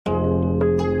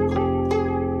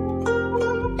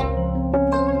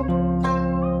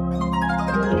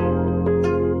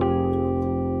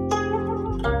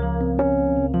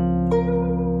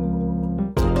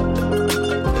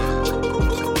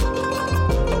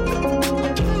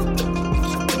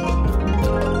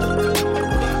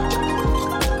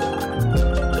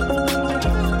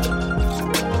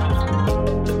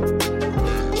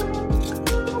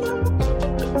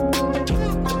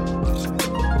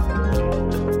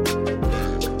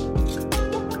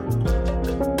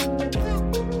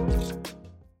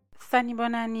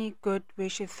Sanibonani, good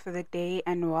wishes for the day,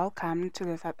 and welcome to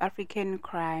the South African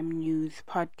Crime News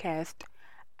Podcast.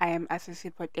 I am Asisi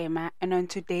Potema, and on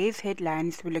today's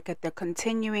headlines, we look at the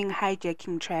continuing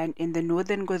hijacking trend in the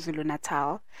northern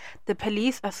KwaZulu-Natal. The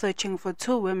police are searching for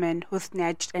two women who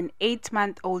snatched an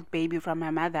 8-month-old baby from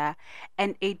her mother,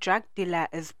 and a drug dealer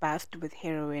is bussed with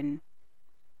heroin.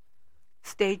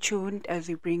 Stay tuned as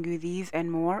we bring you these and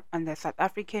more on the South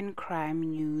African Crime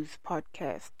News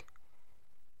Podcast.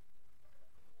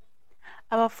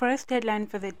 Our first headline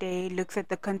for the day looks at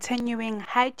the continuing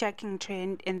hijacking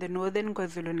trend in the northern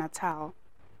KwaZulu-Natal.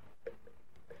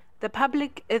 The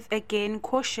public is again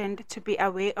cautioned to be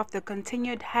aware of the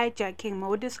continued hijacking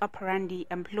modus operandi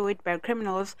employed by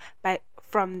criminals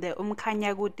from the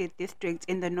Umkhanyakude district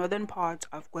in the northern part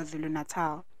of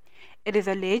KwaZulu-Natal. It is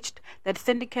alleged that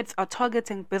syndicates are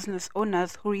targeting business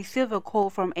owners who receive a call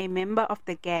from a member of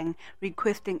the gang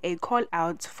requesting a call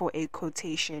out for a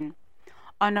quotation.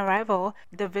 On arrival,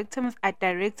 the victims are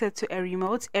directed to a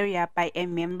remote area by a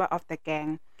member of the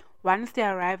gang. Once they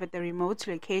arrive at the remote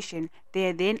location, they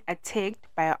are then attacked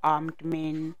by armed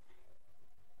men.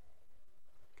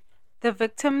 The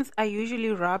victims are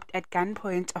usually robbed at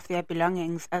gunpoint of their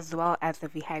belongings as well as the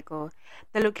vehicle.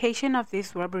 The location of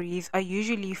these robberies are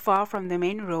usually far from the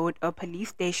main road or police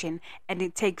station, and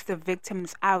it takes the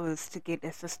victims hours to get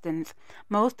assistance.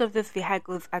 Most of these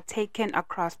vehicles are taken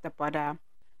across the border.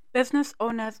 Business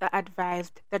owners are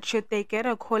advised that should they get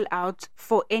a call out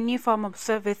for any form of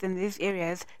service in these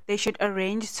areas, they should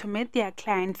arrange to meet their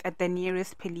clients at the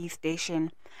nearest police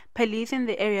station. Police in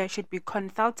the area should be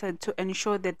consulted to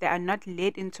ensure that they are not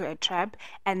led into a trap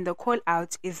and the call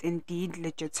out is indeed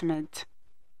legitimate.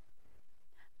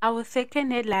 Our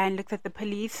second headline looks at the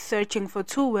police searching for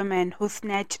two women who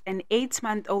snatched an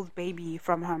 8-month-old baby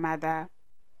from her mother.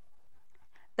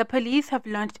 The police have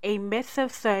launched a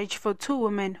massive search for two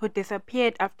women who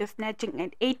disappeared after snatching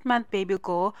an 8-month baby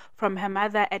girl from her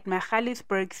mother at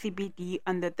Magaliesburg CBD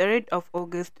on the 3rd of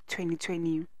August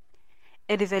 2020.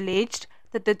 It is alleged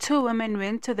that the two women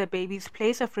went to the baby's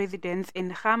place of residence in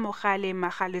Gamogale,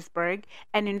 Magaliesburg,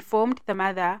 and informed the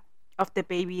mother of the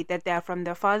baby that they are from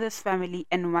the father's family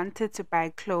and wanted to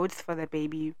buy clothes for the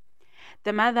baby.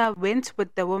 The mother went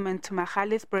with the woman to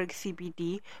Magaliesburg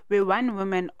CBD, where one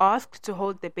woman asked to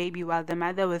hold the baby while the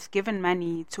mother was given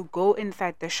money to go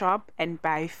inside the shop and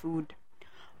buy food.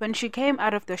 When she came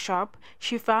out of the shop,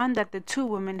 she found that the two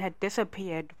women had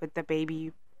disappeared with the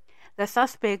baby. The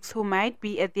suspects, who might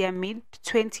be at their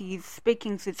mid-20s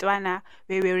speaking Setswana,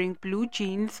 were wearing blue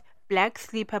jeans, black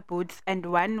sleeper boots, and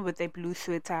one with a blue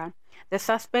sweater. The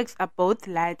suspects are both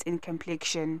light in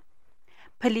complexion.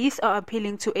 Police are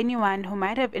appealing to anyone who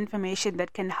might have information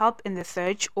that can help in the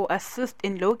search or assist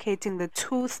in locating the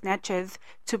two snatchers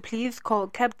to please call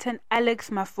Captain Alex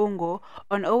Mafungo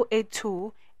on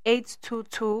 082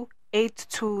 822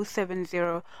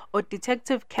 8270 or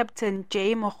Detective Captain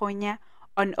J. Mohonya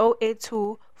on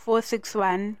 082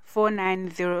 461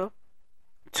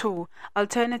 4902.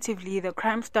 Alternatively, the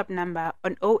Crime Stop number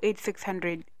on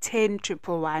 08600 10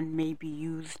 111 may be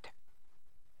used.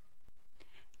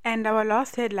 And our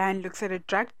last headline looks at a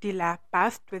drug dealer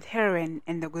bussed with heroin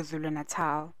in the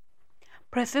KwaZulu-Natal.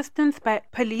 Persistence by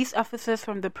police officers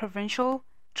from the provincial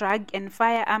drug and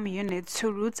firearm units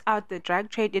to root out the drug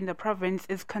trade in the province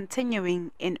is continuing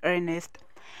in earnest.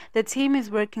 The team is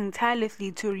working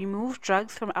tirelessly to remove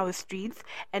drugs from our streets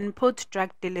and put drug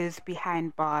dealers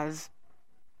behind bars.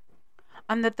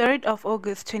 On the 3rd of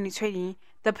August 2020,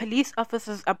 the police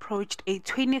officers approached a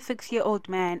 26-year-old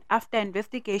man after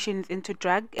investigations into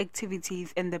drug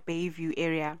activities in the Bayview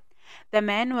area. The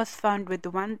man was found with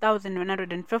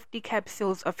 1,150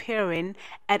 capsules of heroin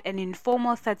at an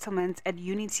informal settlement at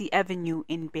Unity Avenue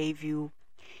in Bayview.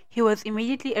 He was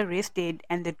immediately arrested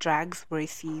and the drugs were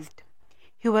seized.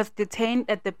 He was detained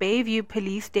at the Bayview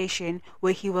police station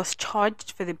where he was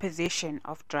charged for the possession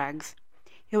of drugs.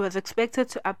 He was expected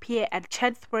to appear at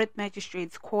Chatsworth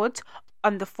Magistrates Court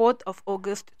on the 4th of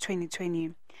August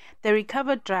 2020. The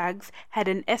recovered drugs had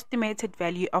an estimated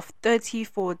value of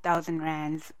 34,000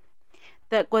 rands.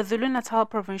 The KwaZulu-Natal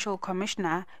Provincial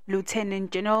Commissioner,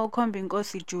 Lieutenant General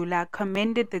Khombinkosi Jula,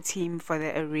 commended the team for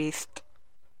the arrest.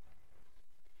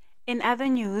 In other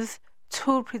news,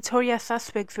 2 Pretoria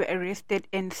suspects were arrested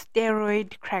in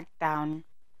steroid crackdown.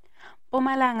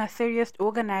 Mpumalanga serious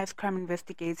organized crime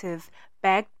investigators,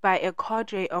 backed by a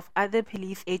cadre of other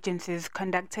police agencies,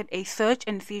 conducted a search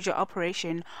and seizure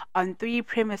operation on 3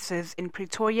 premises in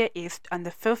Pretoria East on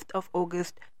the 5th of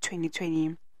August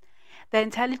 2020. The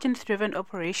intelligence-driven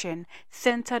operation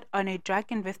centered on a drug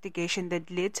investigation that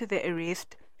led to the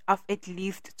arrest of at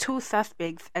least 2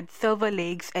 suspects at Silver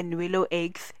Lakes and Willow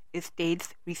Eggs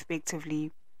estates,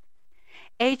 respectively.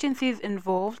 Agencies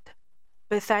involved,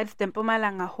 besides the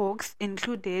Mpumalanga Hawks,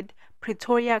 included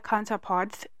Pretoria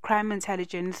counterparts, Crime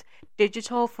Intelligence,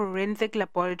 Digital Forensic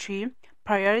Laboratory,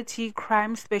 Priority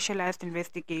Crime Specialized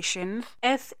Investigations,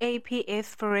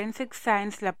 SAPS Forensic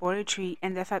Science Laboratory,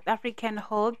 and the South African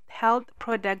Health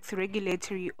Products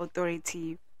Regulatory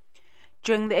Authority.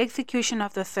 During the execution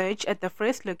of the search at the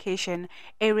first location,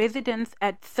 a residence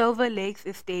at Silver Lakes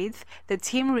Estates, the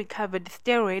team recovered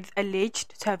steroids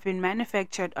alleged to have been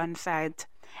manufactured on site.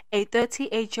 A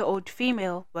 38-year-old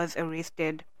female was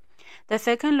arrested. The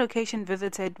second location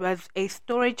visited was a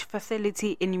storage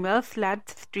facility in Millslat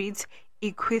Street,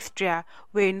 Equestria,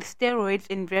 wherein steroids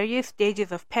in various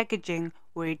stages of packaging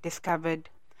were discovered.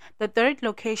 The third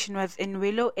location was in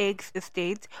Willow Eggs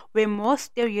Estate, where more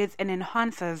steroids and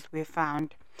enhancers were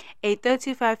found. A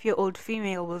 35-year-old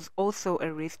female was also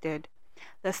arrested.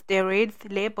 The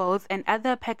steroids, labels, and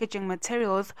other packaging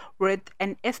materials worth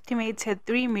an estimated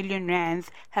 3 million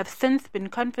rands have since been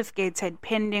confiscated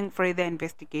pending further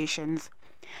investigations.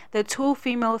 The two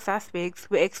female suspects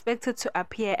were expected to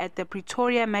appear at the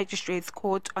Pretoria Magistrates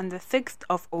Court on the 6th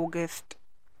of August.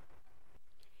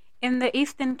 In the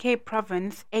Eastern Cape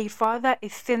Province, a father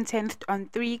is sentenced on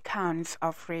 3 counts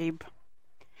of rape.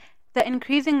 The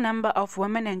increasing number of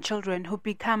women and children who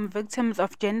become victims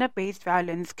of gender-based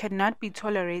violence cannot be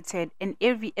tolerated, and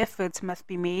every effort must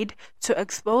be made to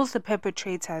expose the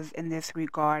perpetrators in this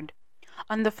regard.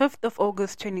 On the 5th of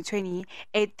August 2020,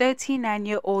 a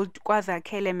 39-year-old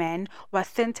KwaZakhele man was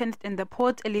sentenced in the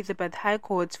Port Elizabeth High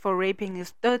Court for raping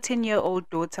his 13-year-old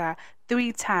daughter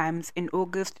 3 times in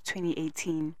August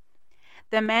 2018.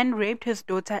 The man raped his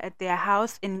daughter at their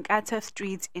house in Nkatha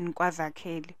Street in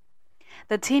KwaZakhele.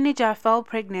 The teenager fell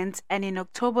pregnant, and in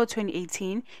October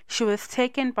 2018, she was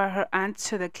taken by her aunt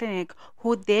to the clinic,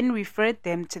 who then referred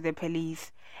them to the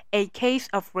police. A case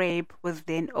of rape was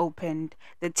then opened.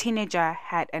 The teenager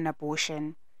had an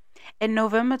abortion. In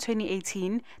November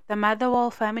 2018, the Motherwell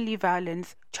Family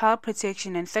Violence, Child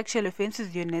Protection and Sexual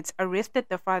Offences Units arrested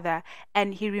the father,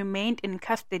 and he remained in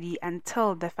custody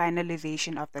until the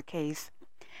finalization of the case.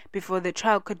 Before the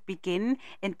trial could begin,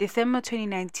 in December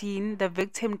 2019, the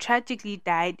victim tragically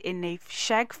died in a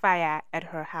shack fire at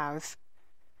her house.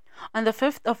 On the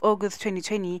 5th of August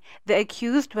 2020, the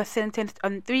accused was sentenced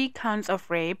on 3 counts of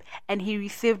rape, and he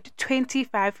received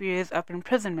 25 years of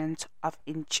imprisonment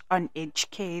on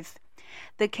each case.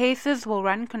 The cases will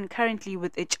run concurrently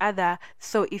with each other,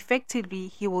 so effectively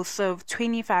he will serve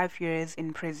 25 years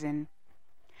in prison.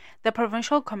 The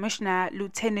Provincial Commissioner,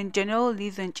 Lieutenant General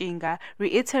Lizo Nchinga,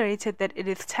 reiterated that it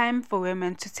is time for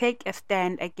women to take a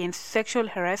stand against sexual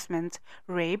harassment,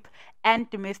 rape, and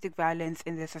domestic violence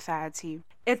in the society.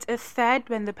 It is sad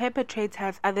when the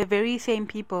perpetrators are the very same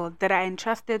people that are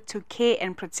entrusted to care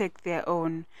and protect their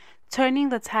own. Turning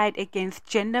the tide against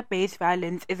gender-based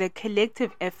violence is a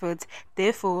collective effort.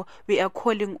 Therefore, we are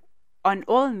calling on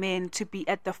all men to be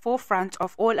at the forefront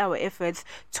of all our efforts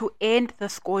to end the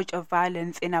scourge of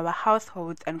violence in our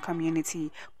households and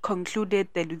community, concluded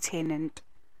the lieutenant.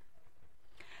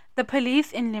 The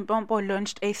police in Limpopo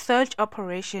launched a search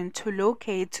operation to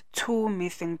locate 2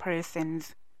 missing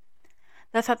persons.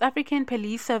 The South African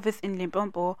Police Service in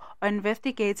Limpopo are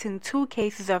investigating 2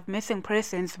 cases of missing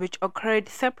persons which occurred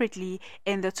separately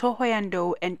in the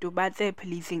Thohoyandou and Dubatse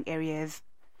policing areas.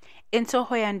 In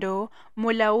Thohoyandou,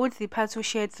 Mulaudzi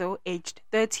Phatushetso, aged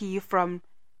 30, from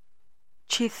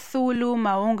Chisulu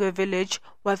Maungo village,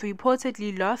 was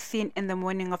reportedly last seen in the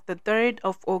morning of the 3rd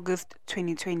of August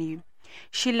 2020.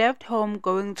 She left home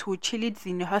going to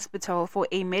Chilidzini Hospital for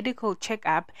a medical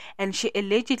checkup, and she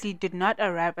allegedly did not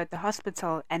arrive at the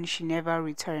hospital, and she never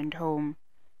returned home.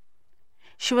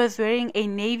 She was wearing a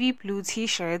navy blue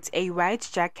t-shirt, a white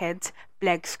jacket,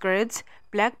 black skirt,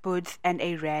 black boots, and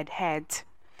a red hat.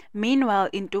 Meanwhile,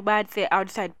 in Dubatse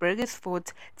outside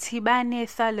Burgersfort, Tibane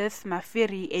Salas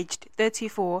Mafiri, aged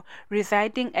 34,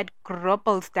 residing at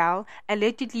Groppelsdal,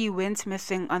 allegedly went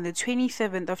missing on the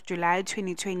 27th of July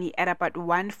 2020 at about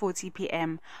 1:40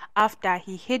 p.m. after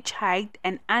he hitchhiked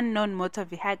an unknown motor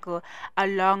vehicle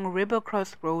along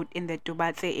Rivercross Road in the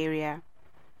Dubatse area.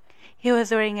 He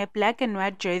was wearing a black and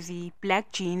white jersey,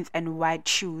 black jeans, and white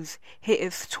shoes. He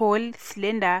is tall,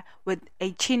 slender, with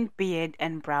a chin beard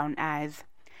and brown eyes.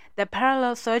 The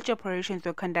parallel search operations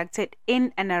were conducted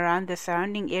in and around the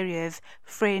surrounding areas,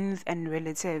 friends and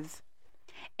relatives.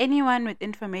 Anyone with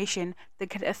information that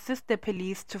could assist the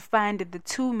police to find the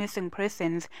 2 missing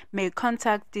persons may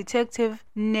contact Detective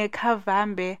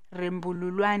Nekhavambe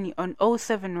Rembululwani on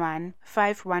 071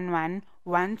 511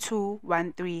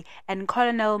 1213 and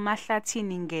Colonel Mahlati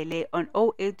Ningele on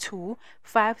 082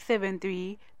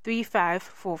 573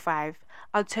 3545.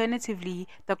 Alternatively,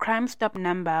 the Crime Stop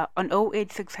number on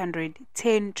 08600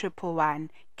 10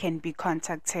 111 can be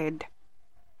contacted.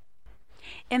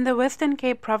 In the Western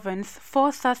Cape province,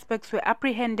 4 suspects were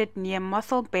apprehended near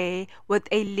Mossel Bay with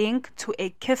a link to a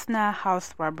Kistner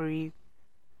house robbery.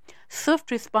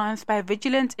 Swift response by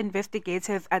vigilant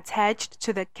investigators attached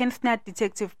to the Kistner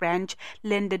Detective Branch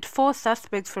landed 4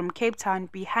 suspects from Cape Town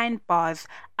behind bars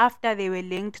after they were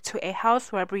linked to a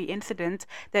house robbery incident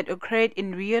that occurred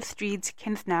in Rio Street,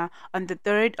 Kistner on the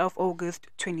 3rd of August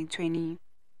 2020.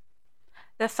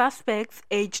 The suspects,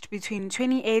 aged between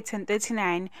 28 and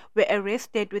 39, were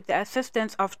arrested with the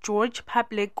assistance of George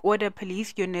Public Order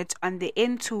Police Unit on the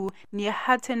N2 near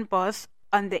Hartenbos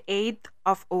on the 8th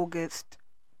of August.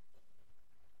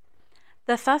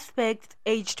 The suspects,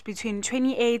 aged between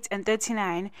 28 and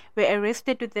 39, were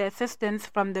arrested with the assistance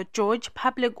from the George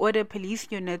Public Order Police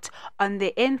Unit on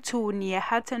the N2 near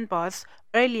Hartenbos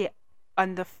early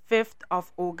on the 5th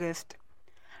of August.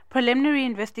 Preliminary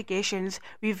investigations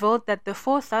revealed that the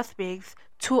 4 suspects,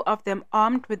 2 of them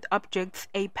armed with objects,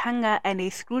 a panga and a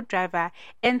screwdriver,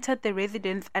 entered the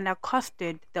residence and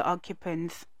accosted the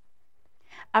occupants.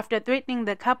 After threatening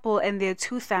the couple and their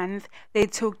 2 sons, they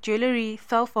took jewelry,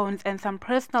 cell phones, and some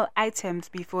personal items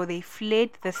before they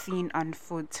fled the scene on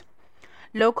foot.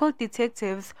 Local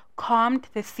detectives combed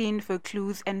the scene for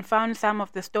clues and found some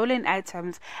of the stolen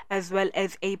items as well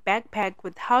as a backpack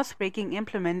with housebreaking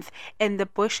implements in the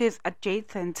bushes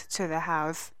adjacent to the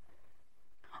house.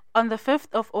 On the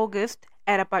 5th of August,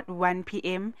 at about 1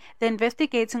 p.m., the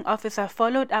investigating officer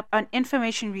followed up on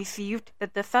information received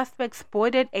that the suspects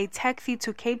boarded a taxi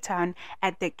to Cape Town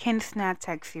at the Kistner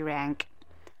taxi rank.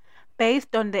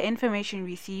 Based on the information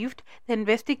received, the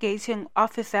investigating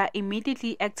officer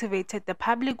immediately activated the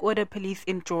Public Order Police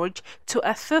in George to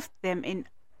assist them in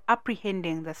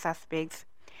apprehending the suspects.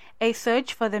 A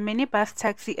search for the minibus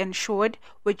taxi ensured,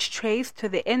 which traced to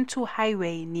the N2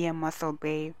 highway near Mossel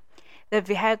Bay. The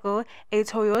vehicle, a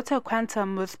Toyota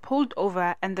Quantum, was pulled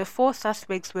over and the 4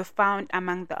 suspects were found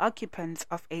among the occupants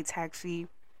of a taxi.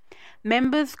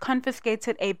 Members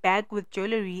confiscated a bag with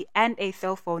jewelry and a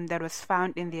cell phone that was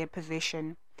found in their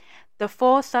possession. The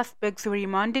 4 suspects were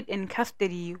remanded in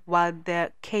custody while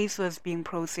the case was being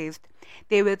processed.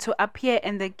 They were to appear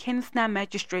in the Kistner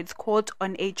Magistrates Court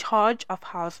on a charge of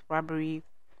house robbery.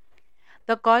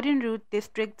 The Garden Route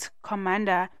District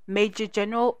Commander, Major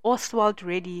General Oswald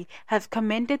Reddy, has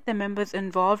commended the members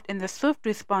involved in the swift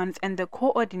response and the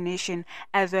coordination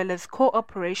as well as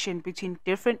cooperation between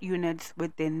different units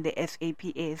within the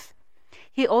SAPS.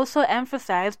 He also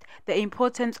emphasized the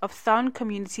importance of sound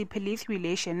community police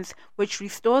relations, which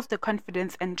restores the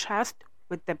confidence and trust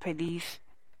with the police.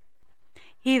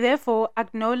 He therefore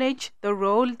acknowledged the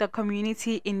role the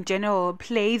community in general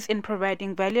plays in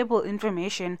providing valuable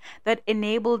information that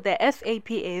enabled the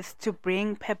SAPS to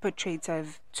bring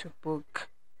perpetrators to book.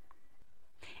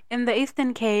 In the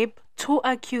Eastern Cape, 2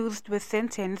 accused were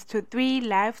sentenced to 3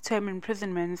 life-term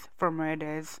imprisonments for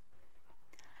murders.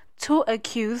 2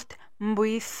 accused,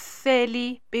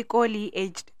 Mbuyiseli Pikoli,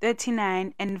 aged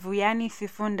 39, and Vuyani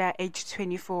Sifunda, aged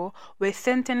 24, were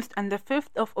sentenced on the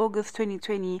 5th of August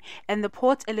 2020 in the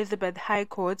Port Elizabeth High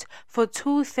Court for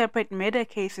 2 separate murder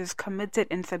cases committed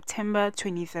in September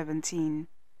 2017.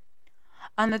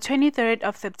 On the 23rd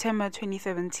of September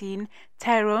 2017,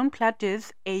 Tyrone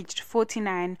Plattes, aged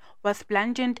 49, was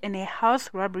bludgeoned in a house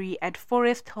robbery at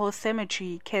Forest Hill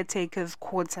Cemetery caretaker's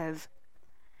quarters.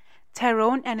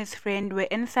 Tyrone and his friend were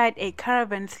inside a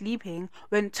caravan sleeping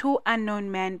when 2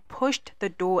 unknown men pushed the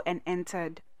door and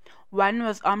entered. One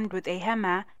was armed with a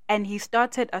hammer and he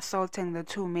started assaulting the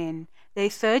 2 men. They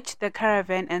searched the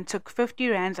caravan and took 50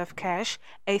 rands of cash,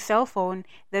 a cell phone,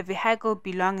 the vehicle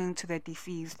belonging to the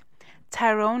deceased.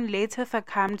 Tyrone later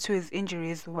succumbed to his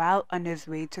injuries while on his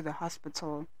way to the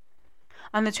hospital.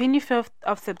 On the 25th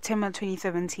of September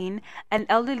 2017, an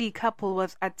elderly couple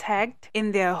was attacked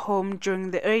in their home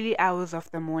during the early hours of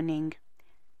the morning.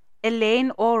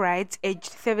 Elaine Allwright,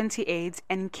 aged 78,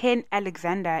 and Ken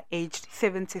Alexander, aged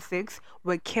 76,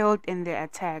 were killed in the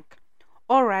attack.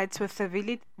 Allwright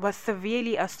was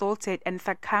severely assaulted and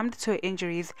succumbed to her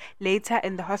injuries later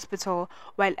in the hospital,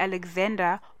 while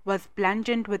Alexander was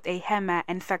bludgeoned with a hammer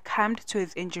and succumbed to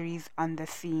his injuries on the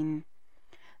scene.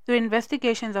 Through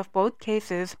investigations of both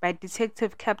cases by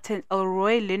Detective Captain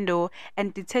Elroy Lindo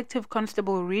and Detective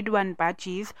Constable Ridwan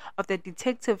Bajis of the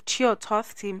Detective Chio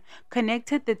Task Team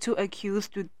connected the 2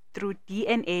 accused through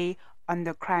DNA on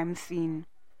the crime scene.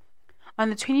 On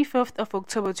the 25th of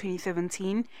October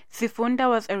 2017, Sifunda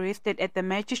was arrested at the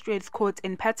magistrate's court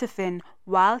in Paterson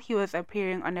while he was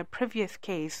appearing on a previous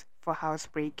case for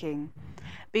housebreaking.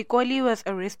 Pikoli was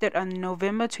arrested on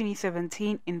November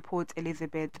 2017 in Port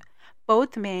Elizabeth.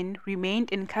 Both men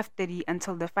remained in custody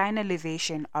until the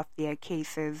finalization of their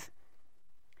cases.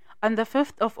 On the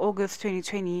 5th of August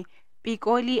 2020,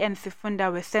 Pikoli and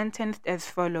Sifunda were sentenced as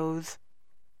follows: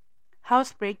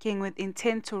 housebreaking with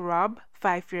intent to rob,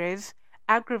 5 years;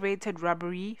 aggravated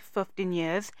robbery, 15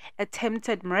 years;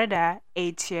 attempted murder,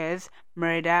 8 years;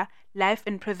 murder, life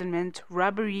imprisonment;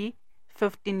 robbery,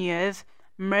 15 years;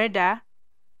 murder,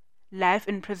 life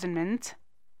imprisonment.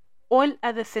 All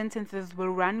other sentences will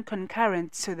run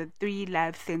concurrent to the 3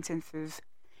 life sentences.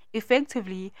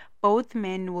 Effectively, both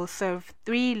men will serve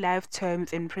 3 life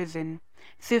terms in prison.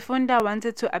 Sifunda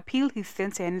wanted to appeal his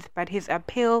sentence, but his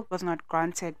appeal was not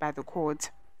granted by the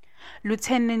court.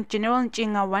 Lieutenant General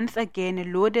Nchinga once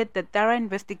again lauded the thorough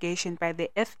investigation by the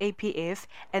SAPS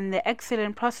and the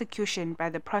excellent prosecution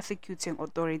by the prosecuting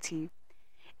authority.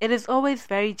 It is always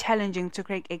very challenging to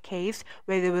crack a case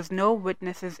where there was no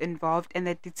witnesses involved, and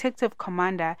the detective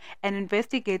commander and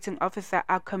investigating officer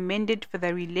are commended for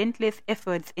their relentless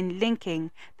efforts in linking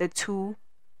the 2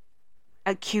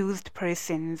 accused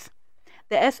persons.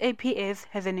 The SAPS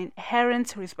has an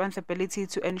inherent responsibility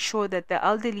to ensure that the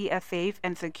elderly are safe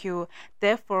and secure,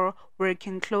 therefore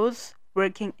working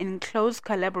in close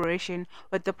collaboration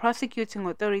with the prosecuting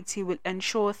authority will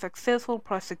ensure successful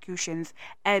prosecutions,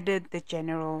 added the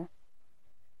general.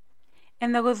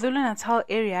 In the KwaZulu-Natal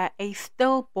area, a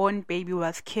stillborn baby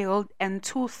was killed and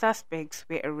 2 suspects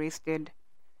were arrested.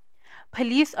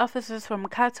 Police officers from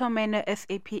Cato Manor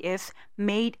SAPS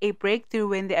made a breakthrough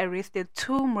when they arrested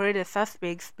 2 murder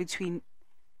suspects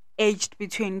aged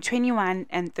between 21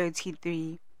 and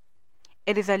 33.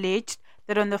 It is alleged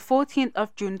that on the 14th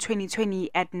of June 2020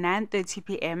 at 9:30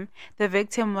 p.m., the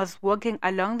victim was walking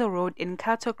along the road in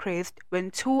Cato Crest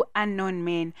when 2 unknown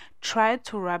men tried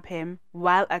to rob him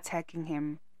while attacking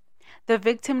him. The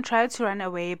victim tried to run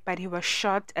away, but he was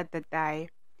shot at the thigh.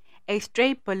 A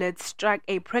stray bullet struck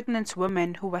a pregnant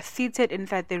woman who was seated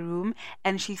inside the room,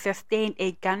 and she sustained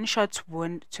a gunshot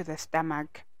wound to the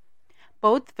stomach.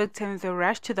 Both victims were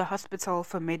rushed to the hospital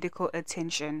for medical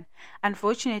attention.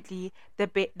 Unfortunately,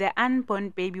 the unborn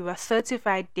baby was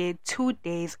certified dead 2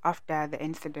 days after the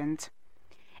incident.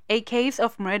 A case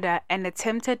of murder and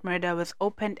attempted murder was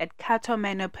opened at Cato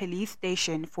Manor Police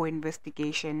Station for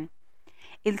investigation.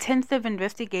 An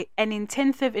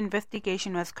intensive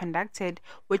investigation was conducted,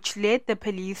 which led the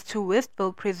police to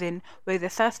Westville Prison, where the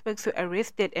suspects were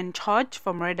arrested and charged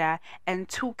for murder and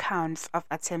 2 counts of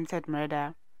attempted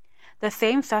murder. The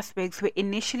same suspects were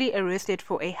initially arrested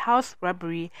for a house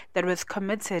robbery that was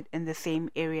committed in the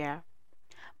same area.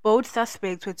 Both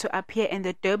suspects were to appear in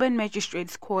the Durban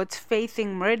Magistrates Court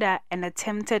facing murder and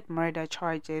attempted murder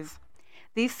charges.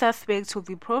 These suspects will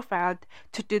be profiled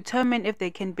to determine if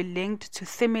they can be linked to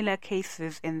similar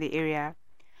cases in the area.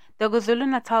 The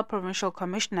KwaZulu-Natal Provincial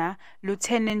Commissioner,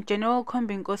 Lieutenant General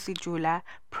Khombinkosi Jula,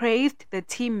 praised the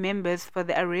team members for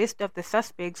the arrest of the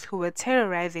suspects who were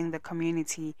terrorizing the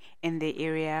community in the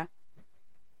area.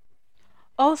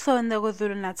 Also in the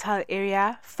KwaZulu-Natal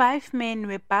area, 5 men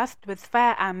were bussed with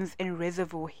firearms in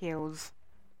Reservoir Hills.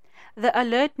 The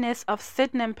alertness of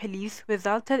Sydenham police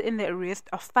resulted in the arrest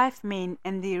of 5 men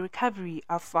and the recovery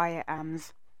of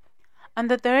firearms. On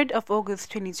the 3rd of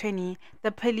August 2020,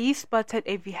 the police spotted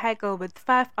a vehicle with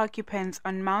 5 occupants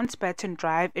on Mountbatten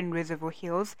Drive in Reservoir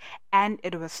Hills, and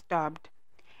it was stopped.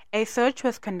 A search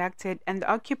was conducted, and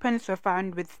the occupants were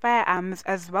found with firearms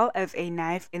as well as a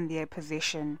knife in their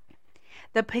possession.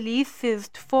 The police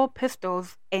seized 4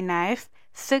 pistols, a knife,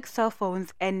 6 cell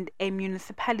phones, and a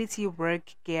municipality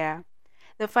work gear.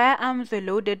 The firearms were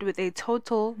loaded with a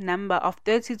total number of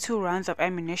 32 rounds of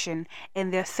ammunition,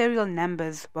 and their serial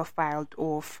numbers were filed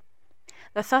off.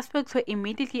 The suspects were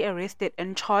immediately arrested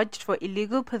and charged for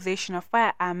illegal possession of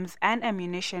firearms and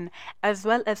ammunition, as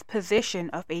well as possession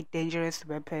of a dangerous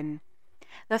weapon.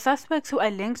 The suspects who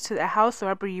are linked to the house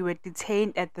robbery were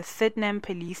detained at the Sydenham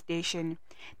police station.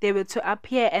 They were to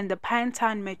appear in the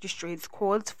Pinetown Magistrates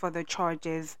Court for the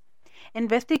charges.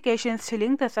 Investigations to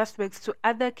link the suspects to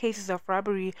other cases of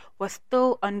robbery were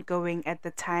still ongoing at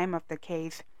the time of the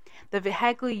case. The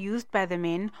vehicle used by the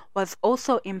men was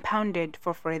also impounded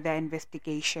for further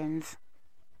investigations.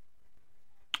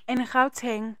 In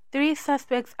Gauteng, 3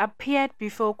 suspects appeared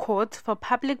before court for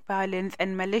public violence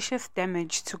and malicious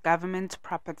damage to government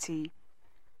property.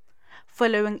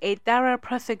 Following a thorough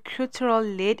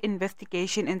prosecutorial-led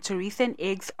investigation into recent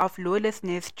acts of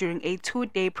lawlessness during a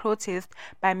 2-day protest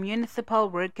by municipal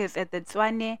workers at the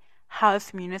Tshwane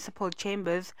House Municipal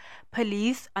Chambers,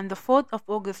 police on the 4th of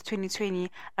August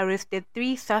 2020 arrested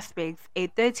 3 suspects, a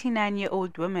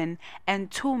 39-year-old woman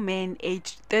and 2 men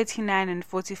aged 39 and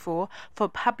 44, for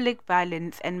public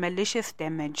violence and malicious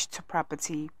damage to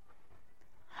property.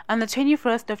 On the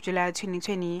 21st of July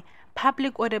 2020,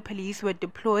 public order police were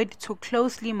deployed to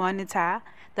closely monitor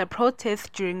the protests,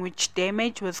 during which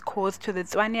damage was caused to the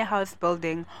Tshwane House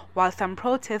building, while some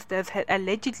protesters had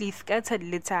allegedly scattered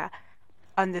litter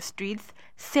on the streets,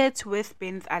 set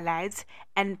wristbands alight,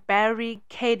 and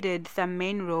barricaded some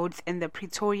main roads in the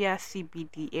Pretoria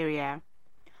CBD area.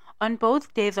 On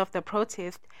both days of the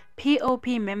protest, POP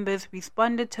members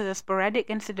responded to the sporadic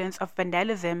incidents of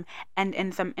vandalism, and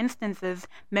in some instances,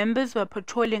 members were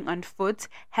patrolling on foot,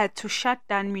 had to shut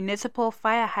down municipal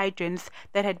fire hydrants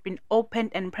that had been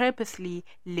opened and purposely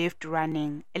left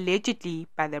running, allegedly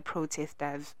by the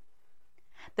protesters.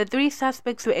 The 3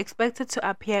 suspects were expected to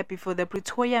appear before the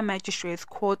Pretoria Magistrates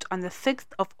Court on the 6th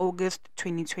of August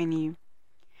 2020.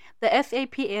 The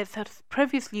SAPS has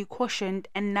previously cautioned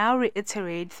and now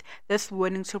reiterates this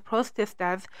warning to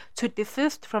protesters to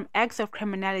desist from acts of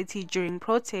criminality during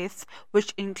protests,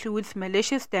 which includes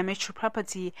malicious damage to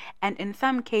property and, in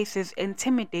some cases,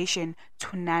 intimidation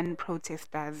to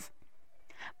non-protesters.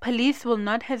 Police will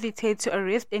not hesitate to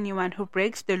arrest anyone who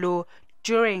breaks the law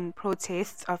during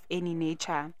protests of any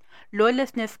nature.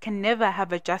 Lawlessness can never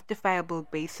have a justifiable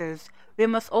basis. We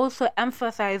must also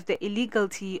emphasize the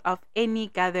illegality of any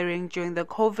gathering during the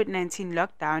COVID-19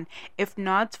 lockdown, if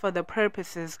not for the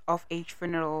purposes of a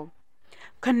funeral.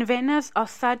 Conveners of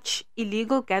such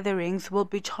illegal gatherings will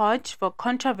be charged for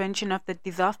contravention of the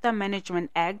Disaster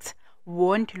Management Act,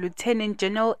 warned Lieutenant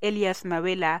General Elias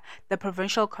Mawela, the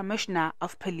Provincial Commissioner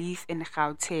of Police in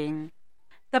Gauteng.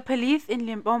 The police in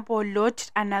Limpopo launched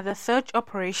another search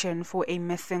operation for a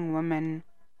missing woman.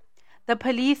 The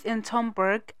police in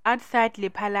Tomburg, outside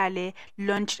Lephalale,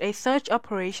 launched a search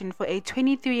operation for a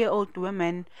 23-year-old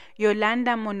woman,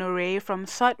 Yolanda Monore, from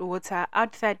Saltwater,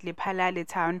 outside Lephalale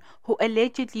town, who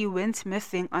allegedly went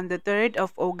missing on the 3rd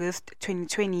of August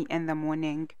 2020 in the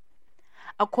morning.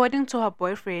 According to her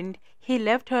boyfriend, he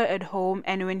left her at home,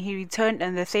 and when he returned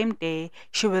on the same day,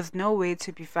 she was nowhere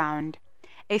to be found.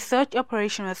 A search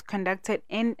operation was conducted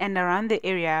in and around the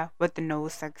area with no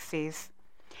success.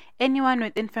 Anyone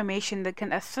with information that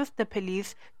can assist the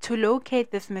police to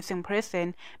locate this missing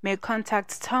person may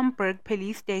contact Tomburg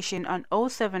Police Station on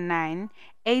 079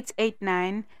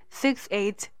 889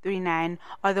 6839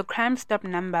 or the Crime Stop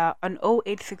number on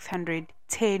 08600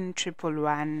 10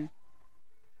 111.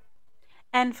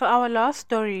 And for our last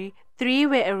story, 3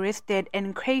 were arrested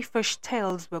and crayfish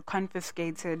tails were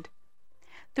confiscated.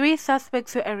 3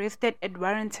 suspects were arrested at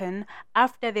Warrenton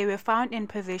after they were found in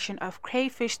possession of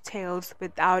crayfish tails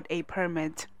without a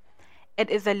permit. It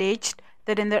is alleged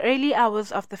that in the early hours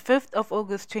of the 5th of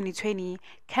August 2020,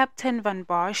 Captain Van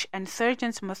Bosch and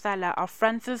Sergeant Musala of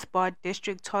Francis Bard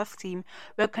District Task Team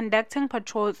were conducting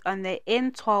patrols on the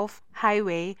N12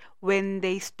 highway when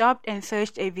they stopped and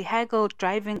searched a vehicle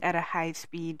driving at a high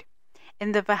speed.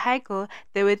 In the vehicle,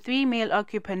 there were 3 male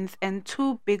occupants and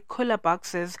 2 big cooler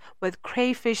boxes with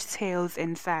crayfish tails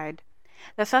inside.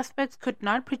 The suspects could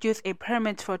not produce a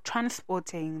permit for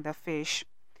transporting the fish.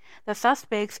 The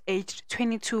suspects, aged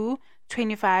 22,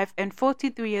 25, and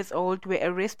 43 years old, were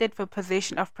arrested for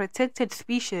possession of protected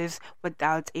species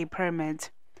without a permit.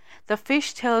 The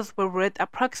fish tails were worth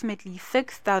approximately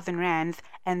 6,000 rands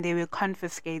and they were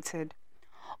confiscated.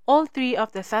 All 3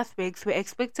 of the suspects were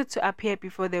expected to appear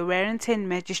before the Warrenton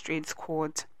Magistrates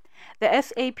Court. The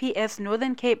SAPS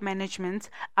Northern Cape Management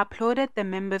applauded the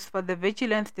members for the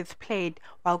vigilance displayed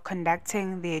while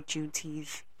conducting their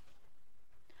duties.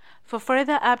 For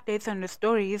further updates on the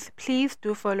stories, please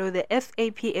do follow the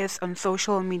SAPS on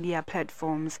social media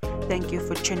platforms. Thank you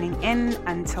for tuning in.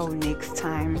 Until next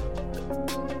time.